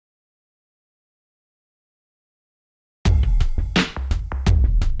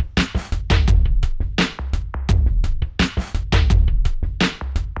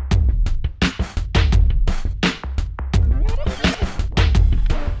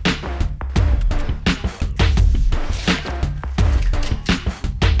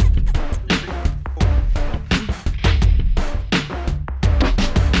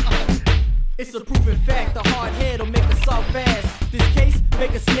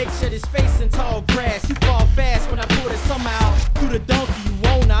Snake shut his face in tall grass. You fall fast when I pull it somehow. Through the donkey you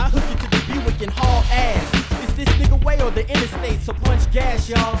won't, I hook you to the Buick and haul ass. Is this nigga way or the interstate? So punch gas,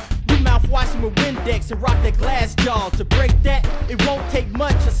 y'all. You mouth washing with Windex and rock that glass jaw. To break that, it won't take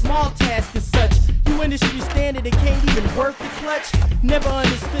much. A small task is such. You industry standard and can't even work the clutch. Never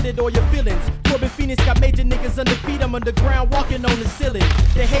understood it or your feelings. Korbin Phoenix got major niggas under feet. I'm underground walking on the ceiling.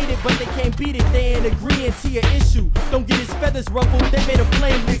 They hate it but they can't beat it. They ain't agreeing to your issue. Don't get his feathers ruffled. They made a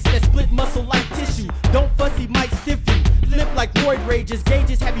flame mix that split muscle like tissue. Don't fuss, he might stiff you. Flip like roid rages.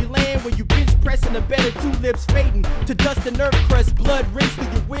 Gauges have you laying when you bench pressing a better two lips fading to dust and nerve crust. Blood rinse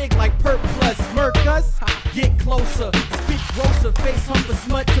through your wig like perp plus. Murk us, get closer. Speak grosser, face hump a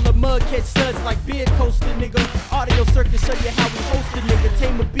smut till the mud catch suds like beer coaster, nigga. Audiocircus show you how we host a nigga.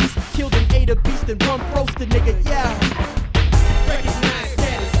 Tame a beast, killed and ate a beast and run roast a nigga, yeah. Recognize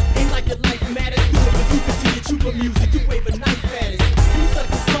status, ain't like your life matters. Do it bazooka to your trooper music, you wave a knife at us. You suck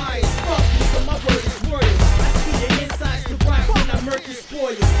as fire as fuck, nigga, my word is royal. I see your insides to rock when I murk and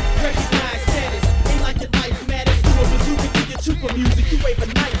spoil. Recognize status, ain't like your life matters. Do a bazooka to your trooper music, you wave a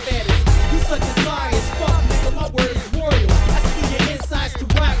knife at us. You suck as fire as fuck, nigga, my word is royal. I see your insides to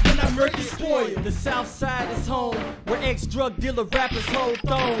rock when I murk and spoil. The South Side is home, where ex-drug dealer rappers hold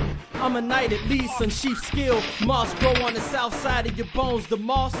throne. I'm a knight at least, on sheep skill. Moss grow on the south side of your bones. The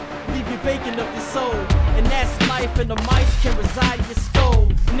moss leave you vacant of your soul. And that's life, and the mice can reside in your skull.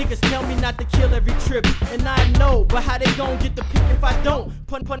 Niggas tell me not to kill every trip, and I know, but how they gon' get the pick if I don't?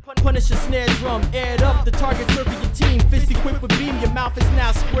 Punish a snare drum, air it up. The target circle your team, fist equipped with beam. Your mouth is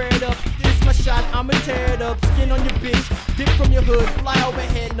now squared up. This my shot, I'ma tear it up. Skin on your bitch, dip from your hood, fly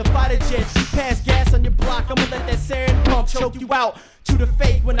overhead in a fighter jet. Pass gas on your block, I'ma let that sarin pump choke you out. To the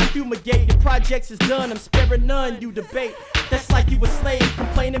fake when I fumigate, the projects is done, I'm sparing none, you debate. That's like you a slave,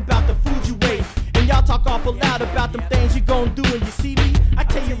 complaining about the food you ate. And y'all talk awful loud about them things you gon' do when you see me. I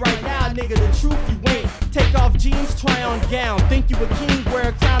tell you right now, nigga, the truth you ain't. Take off jeans, try on gown. Think you a king, wear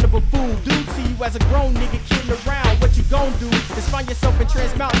a crown of a fool. Dude, see you as a grown nigga kidding around. What you gon' do is find yourself in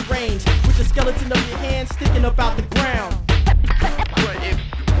Trans Mountain Range with the skeleton of your hand sticking up out the ground.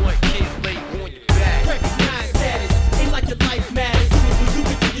 Recognize status, ain't like your life matters.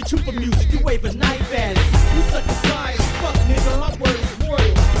 Trooper music, you wave a knife at it. You suck as fire as fuck, nigga, my word is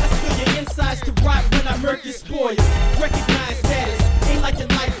royal. I spill your insides to rot when I murk and spoil. Recognize status, ain't like your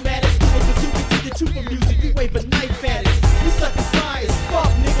life matters. Do a bazooka to your trooper music, you wave a knife at it. You suck as fire as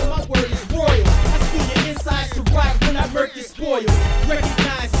fuck, nigga, my word is royal. I spill your insides to rot when I murk and spoil.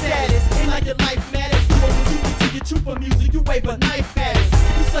 Recognize status, ain't like your life matters. Do a bazooka to your trooper music, you wave a knife at it.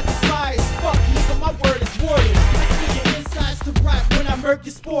 You suck as fire as fuck, nigga, my word is royal. I spill your insides to rot when I murk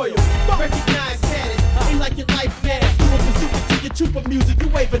and spoil. Recognize status, ain't like your life matters. Do a bazooka to your trooper music, you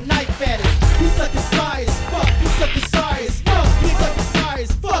wave a knife at it. You suck as fire as fuck, you suck as fire as fuck, nigga, suck as fire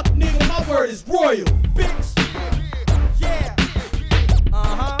as fuck, nigga, my word is royal, bitch. Yeah. Yeah.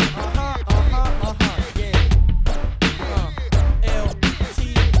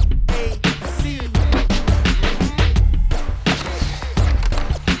 L-T-A-C.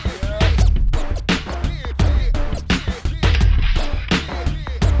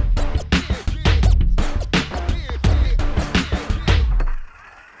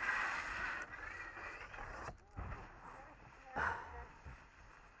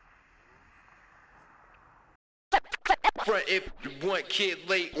 Front if you want, kid,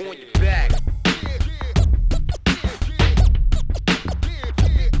 lay on your back.